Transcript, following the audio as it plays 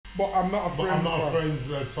But I'm not a But Friends I'm not fan.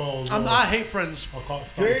 Friends at all. I hate Friends. I can't They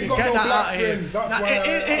stand ain't it. got Get no that black out of here. friends. That's Nah, why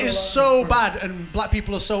it is like so Friends. bad, and black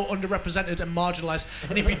people are so underrepresented and marginalised.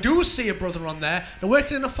 And if you do see a brother on there, they're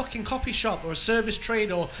working in a fucking coffee shop or a service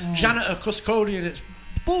trade or janitor, custodian. It's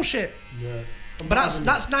bullshit. Yeah. But that's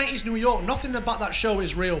 90s New York. Nothing about that show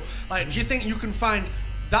is real. Like, do you think you can find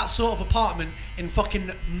that sort of apartment in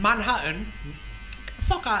fucking Manhattan? Get the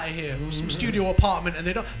fuck out of here. Some studio apartment, and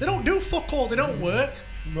they don't do fuck all. They don't work.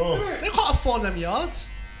 No. They can't afford them yards.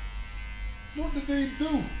 What did they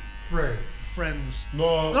do? Friends. Friends.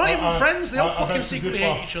 No. They're not even friends. They don't I fucking beg to secretly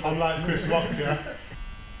differ. hate each other. I'm like Chris Rock, yeah.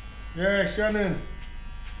 Yeah, Shannon.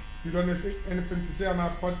 You got anything to say on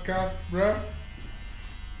our podcast, bruh?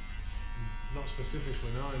 Not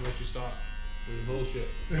specifically, no, unless you start with bullshit.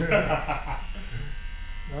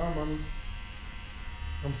 Nah, man.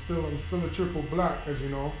 I'm still a triple black, as you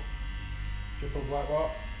know. Triple black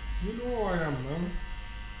what? You know who I am, man.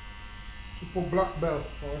 Triple black belt.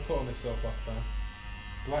 What I called myself last time?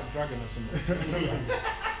 Black Dragon or something.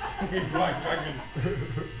 Black Dragon.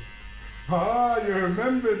 Ah, you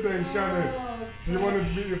remembered then, Shannon. You wanted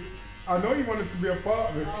to be. I know you wanted to be a part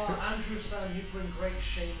of it. Andrew said you bring great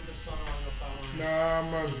shame and dishonor on your family. Nah,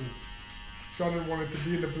 man. Shannon wanted to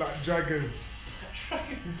be in the Black Dragons,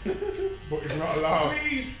 but he's not allowed.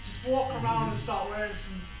 Please, just walk around and start wearing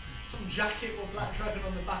some jacket with Black Dragon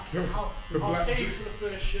on the back. I'll Black pay for the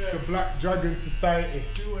first shirt. The Black Dragon Society.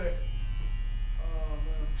 Do it. Oh,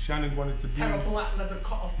 man. Shannon wanted to be. Pair of black leather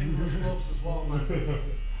cut off fingerless gloves as well, man.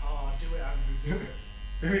 Oh, do it, Andrew, do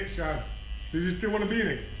it. In it, Shan. Did you still want to be in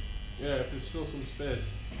it? Yeah, if there's still some space.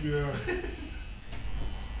 Yeah.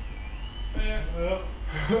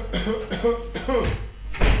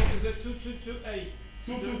 What is it? 2228.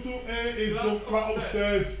 222A is the flat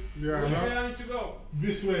upstairs. Yeah. Where do you No? say I need to go?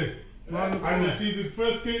 This way. Round the And corner. you see the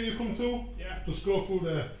first gate you come to? Yeah. Just go through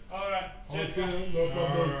there. Alright. Okay, no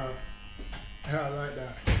problem. Alright. Yeah, I like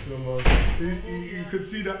that. Yeah, man. You could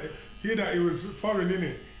see that, hear that he was foreign,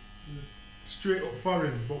 innit? Straight up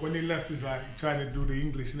foreign, but when he left, he's like trying to do the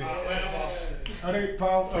English, innit? Alright,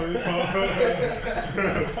 pal.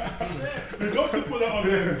 You got to put that on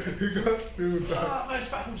there. You got to.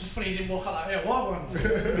 I'm just funny he didn't walk out like, yeah, what one?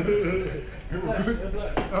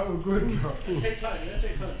 That was good, though. Take time, yeah,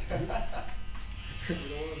 take time.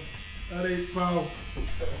 Alright, pal.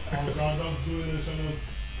 Oh, God, dog's doing it, Shannon.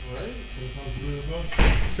 Right. Dog's doing it, man.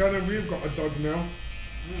 Shannon, we've got a dog now.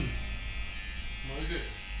 What is it?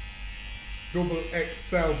 Double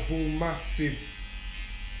XL Bull Mastiff.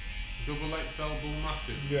 Double XL Bull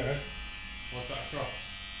Mastiff. Yeah. What's that across?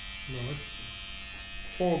 No, it's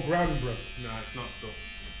 $4,000, bro. No, it's not stuff.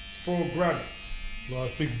 It's $4,000. No,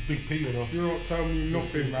 it's big P, you know. You don't tell me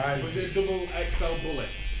nothing, right? Was it a double XL bullet?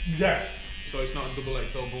 Yes. So it's not a double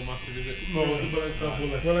XL Bull Mastiff, is it? No, it's a bit like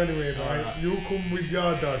bullet. Well, anyway, right, Alright. you come with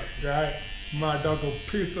your dog, right? My dog will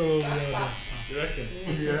piss all over your dog. You reckon?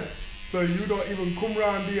 Yeah? So you don't even come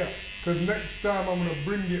round here, because next time I'm going to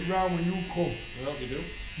bring it round when you come. I hope you do.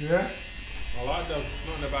 Yeah? I like dogs. It's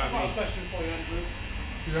nothing about I've got a me. question for you, Andrew.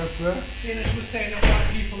 Yes, sir? Seeing as you were saying that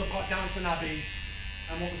white people have got Downton Abbey,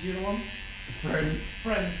 and what was the other one? Friends.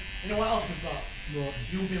 Friends. You know what else we've got? What?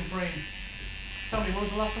 You've been framed. Tell me, when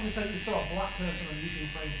was the last time you said you saw a black person on You've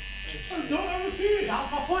Been Framed? I don't ever see it.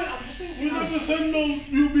 That's my point. I was just thinking. We never send no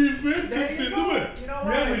you being framed There to you see, go. do we? You know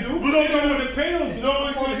Yeah, what? we do. We don't give them the tails. No,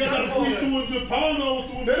 we get that free £200 or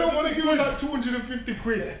 £200. They don't want to give us that 250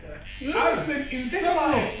 quid. I said in Think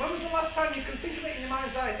about several. it. When was the last time you can think of it in your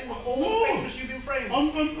mind's eye? Think of all No. the famous You've Been Framed.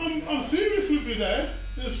 I'm serious with you there.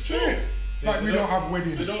 It's true. Like we don't have They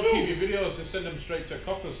weddings. don't keep your videos, they send them straight to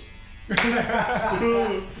cockers.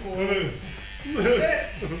 That's it.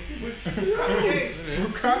 With You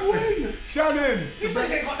can't win. Shannon, You said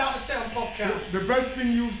you ain't got that to say on podcast. the best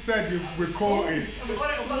thing you've said, you've recorded. And we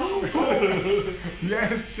got it on record.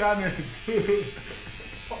 Yes, Shannon.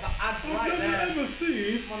 Put the ad I've right never there. ever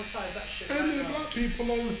seen Monetize that shit. any Right now. black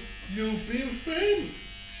people on you being framed.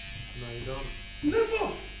 No, you don't.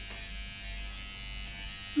 Never.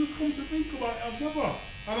 Just come to think about it, I've never.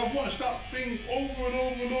 And I've watched that thing over and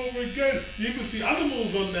over and over again. You even see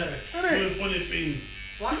animals on there. Innit? Funny things.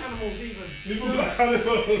 Black animals even. Even black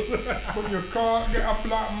animals. But you can't get a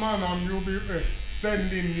black man and you'll be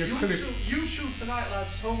sending your clips. You shoot tonight,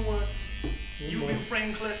 lads. Homework. You've Been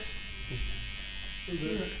Framed clips.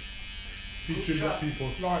 Featuring black people.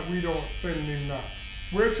 Like we don't send him that.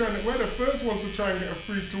 We're the first ones to try and get a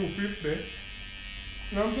free 250. You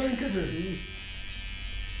know what I'm saying, Kevin?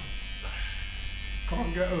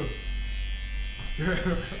 Can't get us.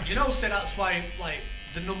 You know, say that's why, like,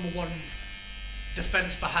 the number one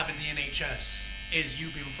defence for having the NHS is you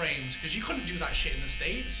being framed, because you couldn't do that shit in the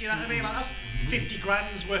States, you know what I mean? Like, that's 50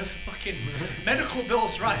 grand's worth of fucking medical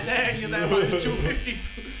bills right there, and you're there like 250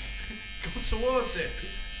 go towards it.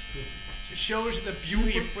 It shows you the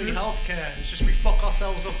beauty of free healthcare. It's just we fuck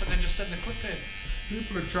ourselves up and then just send the clip in.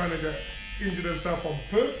 People are trying to injure themselves on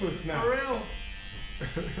purpose now. For real.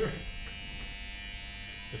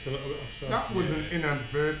 It's a little bit of sharp. That wasn't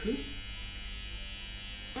inadvertent.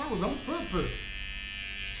 That was on purpose.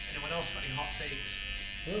 Anyone else got any hot takes?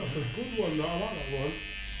 Yeah, that's a good one. I like that one.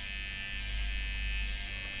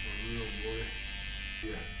 That's for real, boy.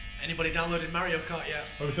 Yeah. Anybody downloaded Mario Kart yet?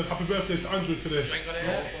 Oh, we said happy birthday to Andrew today. You ain't got it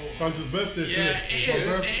yet? Andrew's birthday today. Yeah,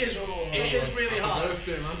 it is really hard.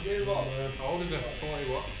 Birthday, man. How old is it? 40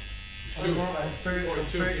 what? I'm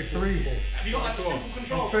 33. Have you got like the simple I'm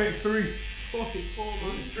control? 33. 44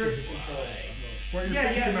 months. What are you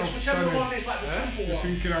Yeah, thinking of, whichever Sonny? one is like the simple You're one.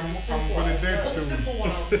 thinking I'm gonna dead Well, the soon. simple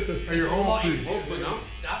one, Are you it's a lot hoping? easier. Hopefully not.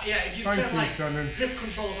 Yeah, if you Thank turn you, like Shannon. drift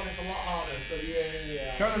controls on, it's a lot harder. So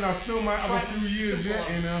yeah. Shannon, I still might have Try a few years simple yet,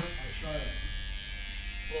 one. you know.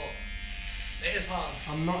 But it is hard.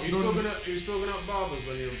 I'm not Are you still done. gonna have barbers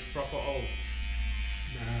when you're proper old?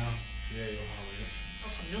 Nah. Yeah, you'll have it.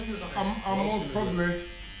 Have some youngers on it. I'm most probably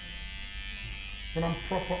when I'm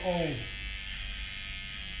proper old.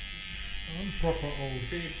 I'm proper old. You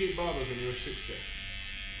think you keep barbers when you're 60?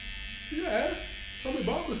 Yeah. Tommy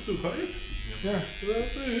Barber still cut it. Yeah.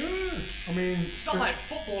 Yeah. I mean, It's not like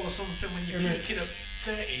football or something when you're Innit? peaking at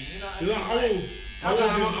 30. You know what I Is mean? that how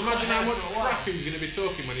old? Imagine how much crap he's going to be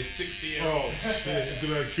talking when he's 60 years old. Oh shit, it's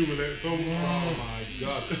gonna accumulate so much. Oh my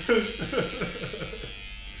god.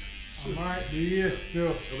 I might be here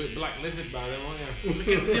still. You'll be Black Lizard by then, won't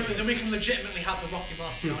you? Then we can legitimately have the Rocky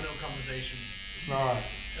Marciano conversations. Alright.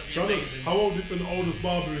 It'll be Shannon, amazing. how old do you think the oldest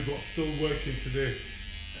barber is what's still working today?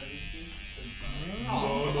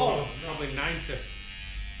 Oh, Probably 90.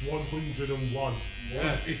 101.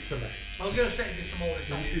 Yeah. Italy. I was going to say there's some old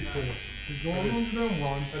Italian. Italy. He's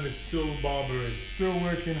 101. And it's still barbering. Still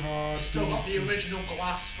working hard. Still got the original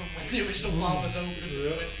glass from when the original bar was open in the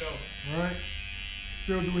window. Right?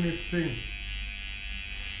 Still doing his thing.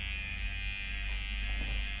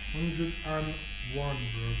 101, bro.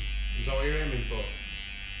 Is that what you're aiming for?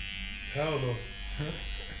 Hell no.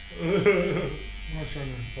 Not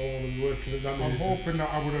Shannon. I want to be working at that I'm age. hoping that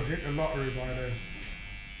I would have hit the lottery by then.